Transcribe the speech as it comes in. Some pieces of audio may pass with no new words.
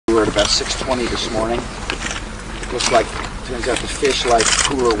cooler at about 6:20 this morning. Looks like, turns out the fish like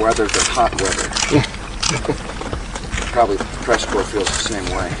cooler weather than hot weather. Probably the press corps feels the same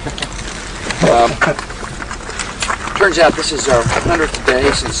way. Turns out this is our 100th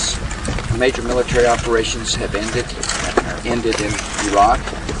day since major military operations have ended in Iraq.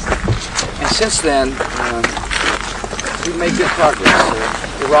 And since then, we've made good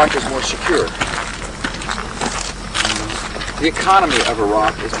progress. Iraq is more secure. The economy of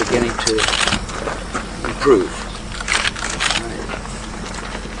Iraq is beginning to improve.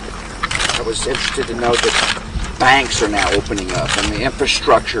 I was interested to note that banks are now opening up and the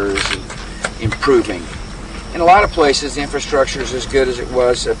infrastructure is improving. In a lot of places, the infrastructure is as good as it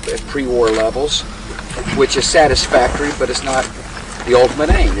was at pre-war levels, which is satisfactory, but it's not the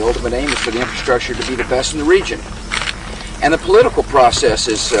ultimate aim. The ultimate aim is for the infrastructure to be the best in the region. And the political process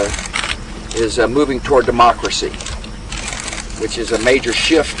is moving toward democracy, which is a major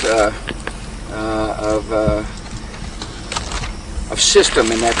shift of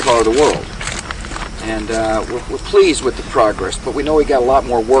system in that part of the world. And we're pleased with the progress, but we know we got a lot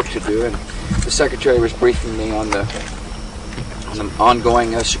more work to do. And the Secretary was briefing me on the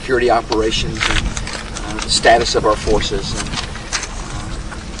ongoing security operations and the status of our forces. And,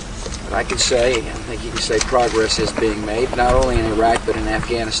 but I can say, I think you can say, progress is being made, not only in Iraq but in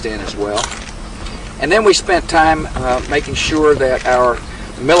Afghanistan as well. And then we spent time making sure that our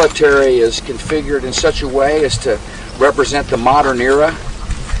military is configured in such a way as to represent the modern era,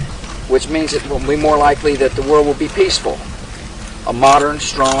 which means it will be more likely that the world will be peaceful. A modern,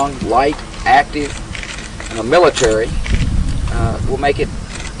 strong, light, active military will make it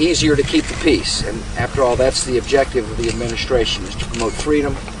easier to keep the peace. And after all, that's the objective of the administration, is to promote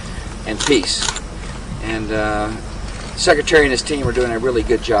freedom and peace. And the Secretary and his team are doing a really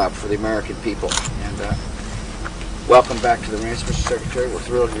good job for the American people. And welcome back to the ranch, Mr. Secretary. We're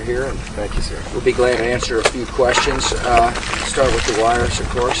thrilled you're here. And thank you, sir. We'll be glad to answer a few questions. Start with the wires, of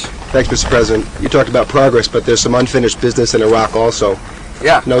course. Thanks, Mr. President. You talked about progress, but there's some unfinished business in Iraq also.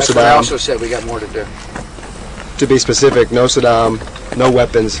 Yeah, no that's Saddam. What I also said we got more to do. To be specific, no Saddam, no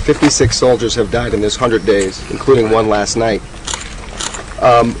weapons. 56 soldiers have died in this 100 days, including one last night.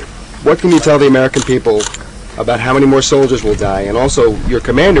 What can you tell the American people about how many more soldiers will die? And also, your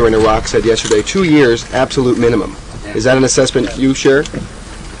commander in Iraq said yesterday, 2 years, absolute minimum. Yeah. Is that an assessment you share?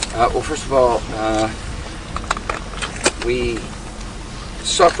 Well, first of all, we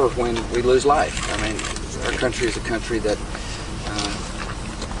suffer when we lose life. I mean, our country is a country that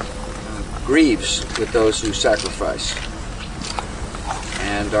grieves with those who sacrifice.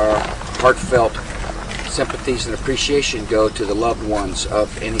 And our heartfelt sympathies and appreciation go to the loved ones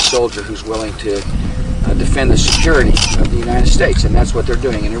of any soldier who's willing to defend the security of the United States, and that's what they're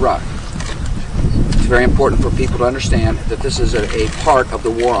doing in Iraq. It's very important for people to understand that this is a part of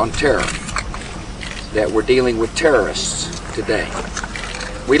the war on terror, that we're dealing with terrorists today.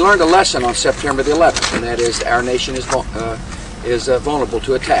 We learned a lesson on September the 11th, and that is our nation is vulnerable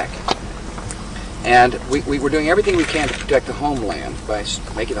to attack. And we were doing everything we can to protect the homeland by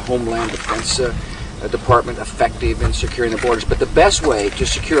making the Homeland Defense Department effective in securing the borders. But the best way to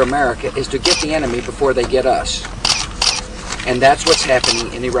secure America is to get the enemy before they get us. And that's what's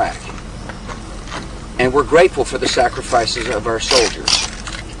happening in Iraq. And we're grateful for the sacrifices of our soldiers.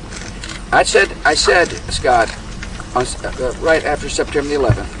 I said, Scott, right after September the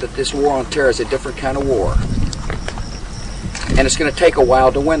 11th, that this war on terror is a different kind of war. And it's going to take a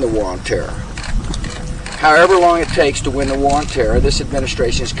while to win the war on terror. However long it takes to win the war on terror, this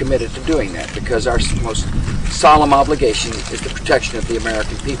administration is committed to doing that, because our most solemn obligation is the protection of the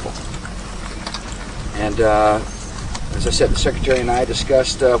American people. And as I said, the Secretary and I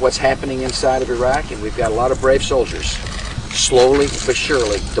discussed what's happening inside of Iraq, and we've got a lot of brave soldiers, slowly but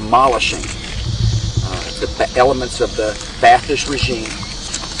surely demolishing the elements of the Ba'athist regime.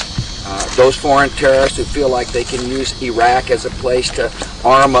 Those foreign terrorists who feel like they can use Iraq as a place to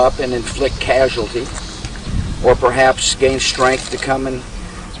arm up and inflict casualty, or perhaps gain strength to come and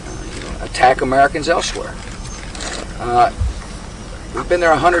attack Americans elsewhere. We've been there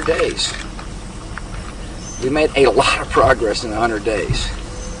 100 days. We made a lot of progress in 100 days.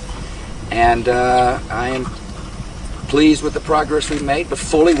 And I am pleased with the progress we've made, but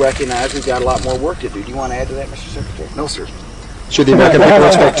fully recognize we've got a lot more work to do. Do you want to add to that, Mr. Secretary? No, sir. Should the American people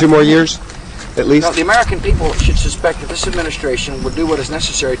expect 2 more years, at least? No, the American people should suspect that this administration will do what is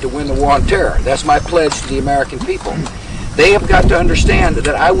necessary to win the war on terror. That's my pledge to the American people. They have got to understand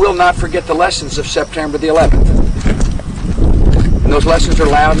that I will not forget the lessons of September the 11th. And those lessons are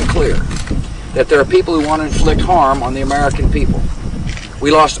loud and clear. That there are people who want to inflict harm on the American people.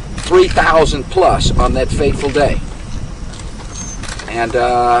 We lost 3,000 plus on that fateful day. And,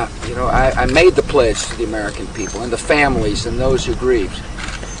 I made the pledge to the American people and the families and those who grieved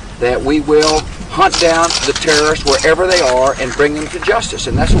that we will hunt down the terrorists wherever they are and bring them to justice.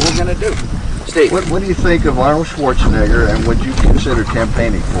 And that's what we're going to do. Steve. What do you think of Arnold Schwarzenegger, and would you consider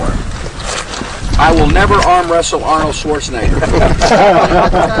campaigning for him? I will never arm wrestle Arnold Schwarzenegger.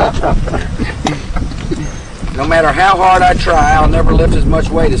 No matter how hard I try, I'll never lift as much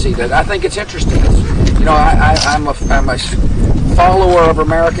weight as he does. I think it's interesting. I'm a follower of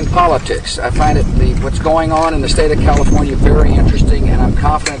American politics. I find what's going on in the state of California very interesting, and I'm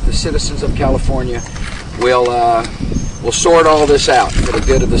confident the citizens of California will sort all this out for the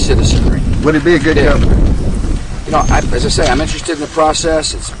good of the citizenry. Would he be a good governor? As I say, I'm interested in the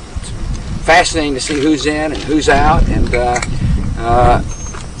process. It's fascinating to see who's in and who's out, and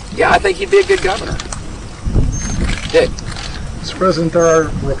I think he'd be a good governor. Dick. Mr. President, there are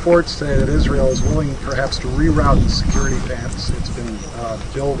reports today that Israel is willing perhaps to reroute the security fence it's been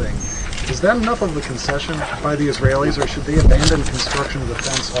building. Is that enough of a concession by the Israelis, or should they abandon construction of the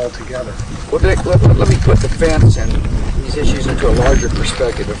fence altogether? Well, Dick, let me put the fence and these issues into a larger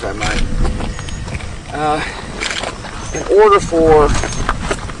perspective, if I might. In order for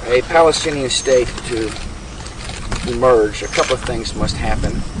a Palestinian state to emerge, a couple of things must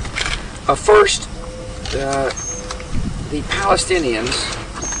happen. First, the Palestinians,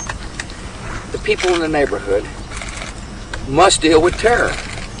 the people in the neighborhood, must deal with terror.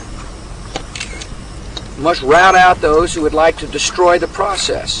 Must rout out those who would like to destroy the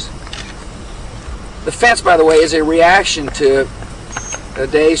process. The fence, by the way, is a reaction to the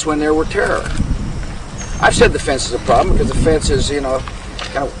days when there were terror. I've said the fence is a problem because the fence is, kind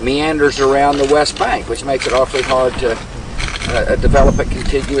of meanders around the West Bank, which makes it awfully hard to develop a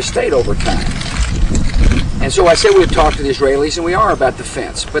contiguous state over time. And so I said we'd talk to the Israelis, and we are about the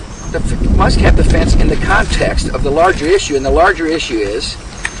fence. But we must have the fence in the context of the larger issue, and the larger issue is,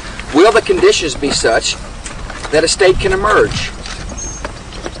 will the conditions be such that a state can emerge?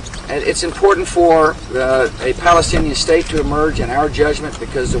 And it's important for a Palestinian state to emerge, in our judgment,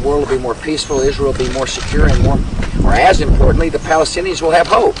 because the world will be more peaceful, Israel will be more secure, and or as importantly, the Palestinians will have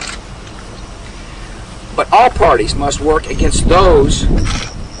hope. But all parties must work against those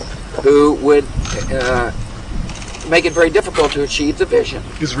who would make it very difficult to achieve the vision.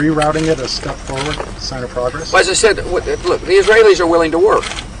 Is rerouting it a step forward, a sign of progress? Well, as I said, look, the Israelis are willing to work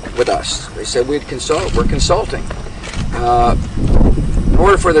with us. They said we'd consult. We're consulting. In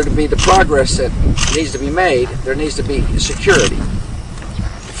order for there to be the progress that needs to be made, there needs to be security.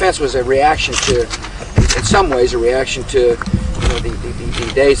 The fence was a reaction to, in some ways, a reaction to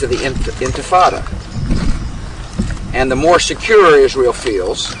the days of the Intifada. And the more secure Israel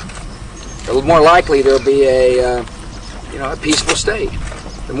feels, the more likely there'll be a peaceful state.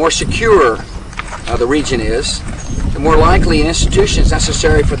 The more secure the region is, the more likely institutions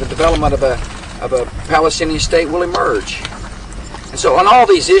necessary for the development of a Palestinian state will emerge. And so on all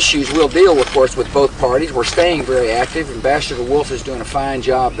these issues, we'll deal, of course, with both parties. We're staying very active. Ambassador Wolf is doing a fine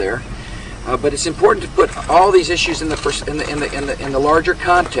job there. But it's important to put all these issues in the larger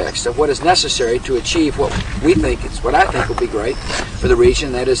context of what is necessary to achieve what I think will be great for the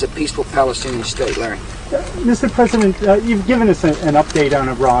region, that is a peaceful Palestinian state. Larry. Mr. President, you've given us an update on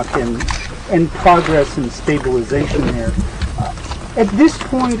Iraq and progress and stabilization there. At this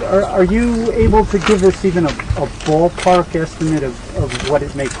point, are you able to give us even a ballpark estimate of what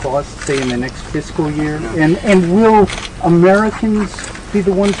it may cost, say, in the next fiscal year? No. And will Americans be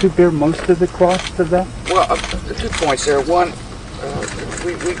the ones who bear most of the cost of that? Well, 2 points there. One,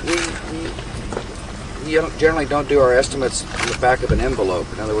 we generally don't do our estimates on the back of an envelope.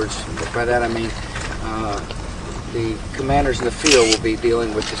 In other words, by that I mean the commanders in the field will be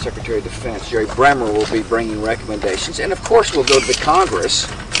dealing with the Secretary of Defense. Jerry Bremer will be bringing recommendations. And of course we'll go to the Congress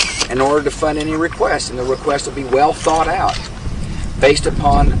in order to fund any request. And the request will be well thought out, based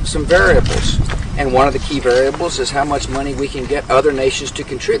upon some variables. And one of the key variables is how much money we can get other nations to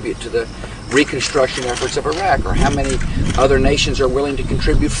contribute to the reconstruction efforts of Iraq, or how many other nations are willing to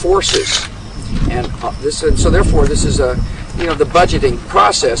contribute forces. And so therefore this is the budgeting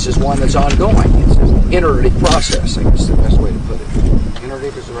process is one that's ongoing. It's an iterative process, I guess is the best way to put it.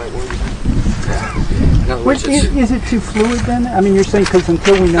 Iterative is the right word? Yeah. In other words, is it too fluid then? I mean, you're saying because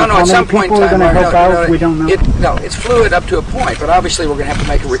until we know how many people are going to help out, we don't know? No, it's fluid up to a point, but obviously we're going to have to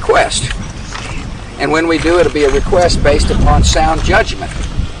make a request. And when we do, it'll be a request based upon sound judgment.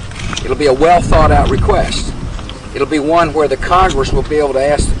 It'll be a well thought out request. It'll be one where the Congress will be able to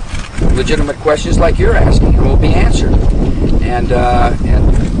ask legitimate questions like you're asking, and will be answered. And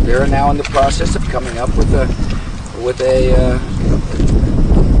they're now in the process of coming up with a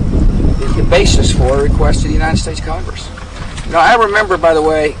basis for a request to the United States Congress. Now, I remember, by the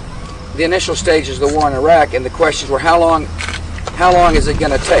way, the initial stages of the war in Iraq, and the questions were how long is it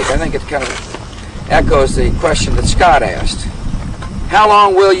going to take? I think it kind of echoes the question that Scott asked. How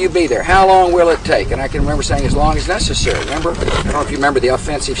long will you be there? How long will it take? And I can remember saying as long as necessary. Remember? I don't know if you remember the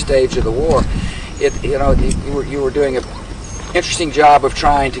offensive stage of the war. You were doing an interesting job of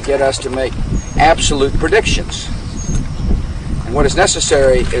trying to get us to make absolute predictions. And what is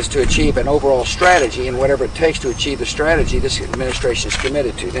necessary is to achieve an overall strategy, and whatever it takes to achieve the strategy, this administration is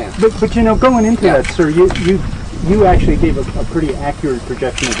committed to then. But you know, going into that, sir, you actually gave a pretty accurate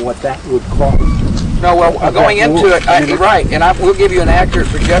projection of what that would cost. No, well, going into it, you're right, and we'll give you an accurate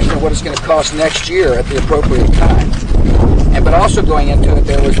projection of what it's going to cost next year at the appropriate time. But also going into it,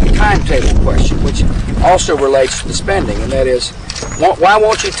 there was the timetable question, which also relates to the spending, and that is, why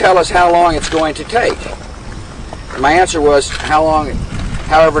won't you tell us how long it's going to take? And my answer was, how long,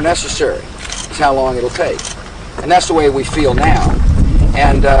 however necessary, is how long it'll take. And that's the way we feel now.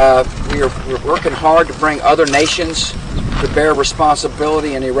 And we're working hard to bring other nations to bear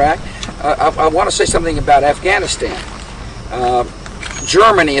responsibility in Iraq. I want to say something about Afghanistan.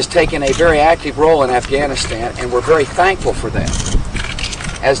 Germany has taken a very active role in Afghanistan, and we're very thankful for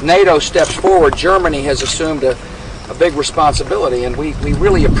that. As NATO steps forward, Germany has assumed a big responsibility, and we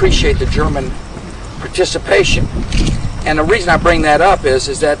really appreciate the German participation. And the reason I bring that up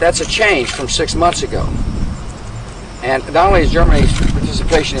is that that's a change from 6 months ago. And not only is Germany's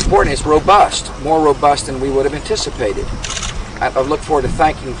participation important, it's robust, more robust than we would have anticipated. I look forward to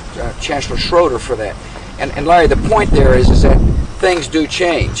thanking Chancellor Schroeder for that. And Larry, the point there is that things do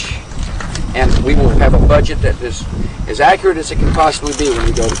change. And we will have a budget that is as accurate as it can possibly be when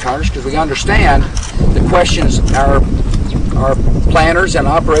we go to Congress, because we understand the questions our planners and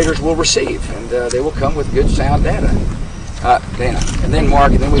operators will receive. And they will come with good, sound data. Dana. And then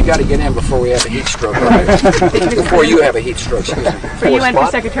Mark, and then we've got to get in before we have a heat stroke. Before you have a heat stroke, excuse me. For you and for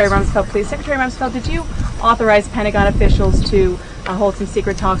Secretary Rumsfeld, please. Secretary Rumsfeld, did you authorize Pentagon officials to hold some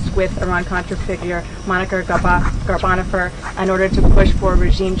secret talks with Iran-Contra figure Monica Garbanofer in order to push for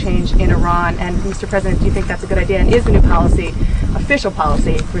regime change in Iran? And Mr. President, do you think that's a good idea? And is the new policy, official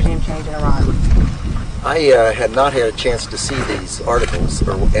policy, regime change in Iran? I had not had a chance to see these articles,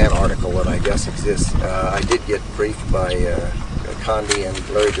 or an article that I guess exists. I did get briefed by Condi and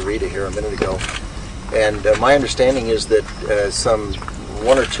Larry DeRita here a minute ago, and my understanding is that some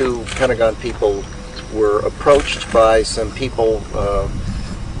one or two Pentagon people were approached by some people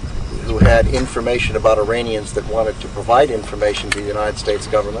who had information about Iranians that wanted to provide information to the United States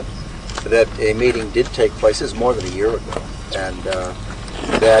government. That a meeting did take place. It was more than a year ago, and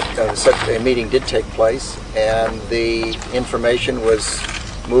that such a meeting did take place, and the information was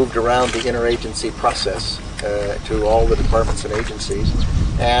moved around the interagency process to all the departments and agencies,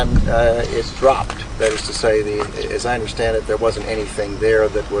 and it dropped. That is to say, as I understand it, there wasn't anything there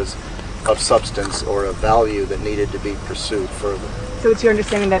that was of substance or of value that needed to be pursued further. So it's your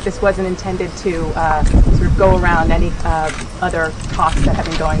understanding that this wasn't intended to sort of go around any other talks that have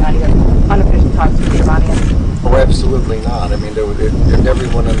been going on, either unofficial talks with the Iranians? Oh, absolutely not. I mean,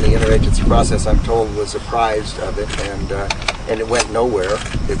 everyone in the interagency process, I'm told, was apprised of it, and it went nowhere.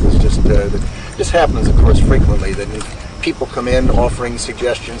 It was just, this happens, of course, frequently, that people come in offering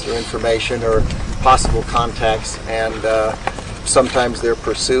suggestions or information or possible contacts, and sometimes they're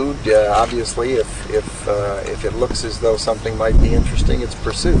pursued. Obviously, if it looks as though something might be interesting, it's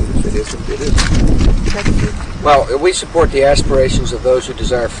pursued. If it isn't, it isn't. Well, we support the aspirations of those who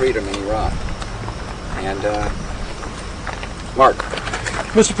desire freedom in Iran. And Mark.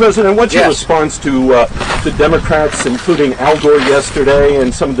 Mr. President, what's your response to the Democrats, including Al Gore yesterday,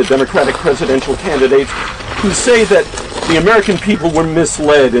 and some of the Democratic presidential candidates, who say that the American people were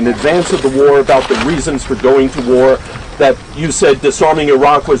misled in advance of the war about the reasons for going to war, that you said disarming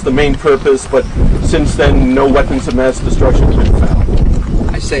Iraq was the main purpose, but since then no weapons of mass destruction have been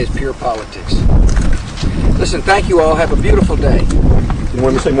found? I say it's pure politics. Listen, thank you all. Have a beautiful day. You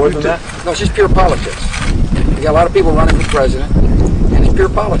want to say more than that? No, it's just pure politics. We got a lot of people running for president, and it's pure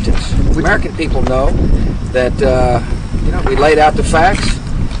politics. American people know that we laid out the facts,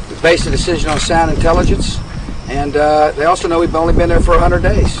 we based the decision on sound intelligence, and they also know we've only been there for 100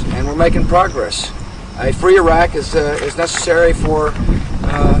 days, and we're making progress. A free Iraq is necessary for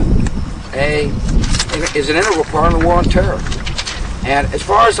is an integral part of the war on terror. And as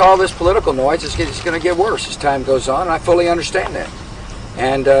far as all this political noise, it's going to get worse as time goes on, and I fully understand that.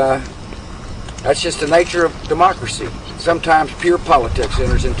 And that's just the nature of democracy. Sometimes pure politics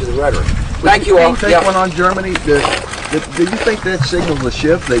enters into the rhetoric. Thank you all. Take one on Germany. Do you think that signals a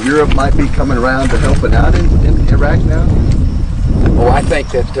shift that Europe might be coming around to helping out in Iraq now? Oh, I think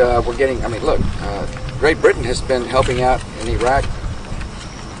that we're getting, I mean, look, Great Britain has been helping out in Iraq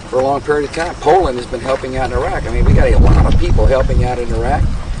for a long period of time. Poland has been helping out in Iraq. I mean, we got a lot of people helping out in Iraq.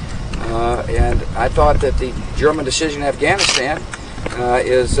 And I thought that the German decision in Afghanistan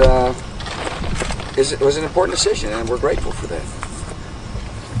was an important decision, and we're grateful for that.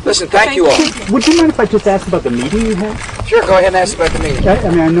 Listen, thank you all. Would you mind if I just asked about the meeting you had? Sure, go ahead and ask about the meeting. I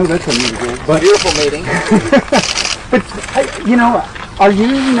mean, I know that's unusual, but Beautiful meeting. but you know, are you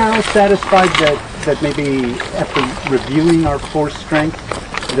now satisfied that maybe after reviewing our force strength,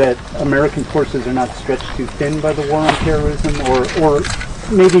 that American forces are not stretched too thin by the war on terrorism, or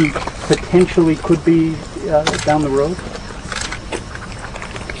maybe potentially could be down the road?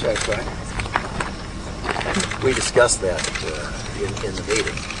 Satisfied. We discussed that in the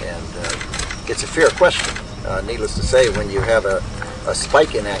meeting, and it's a fair question. Needless to say, when you have a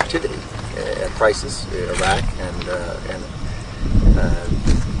spike in activity at crisis in Iraq, and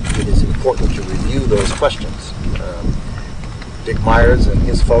it is important to review those questions. Dick Myers and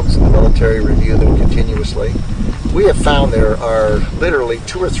his folks in the military review them continuously. We have found there are literally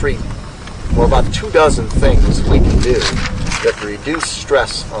 2 or 3, or about 2 dozen things we can do that reduce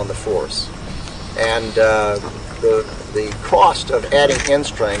stress on the force. And the cost of adding end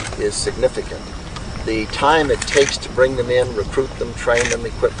strength is significant. The time it takes to bring them in, recruit them, train them,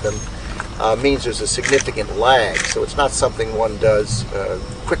 equip them, means there's a significant lag. So it's not something one does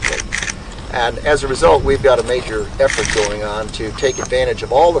quickly. And as a result, we've got a major effort going on to take advantage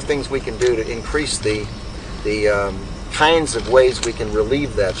of all the things we can do to increase the kinds of ways we can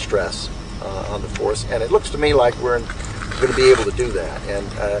relieve that stress on the force. And it looks to me like we're going to be able to do that. And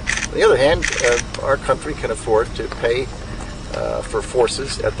on the other hand, our country can afford to pay for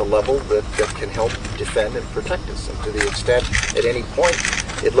forces at the level that can help defend and protect us. And to the extent at any point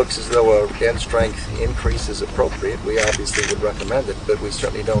it looks as though a end strength increase is appropriate, we obviously would recommend it, but we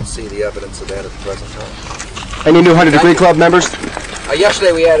certainly don't see the evidence of that at the present time. Any new 100 Degree Club members?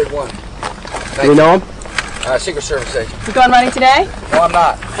 Yesterday we added one. Do we know him? Secret Service agent. You going running today? No, I'm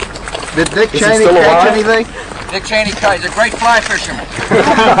not. Did Dick Is he Cheney still catch alive? anything? Dick Cheney, he's a great fly fisherman.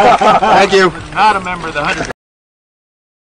 Thank you. Not a member of the 100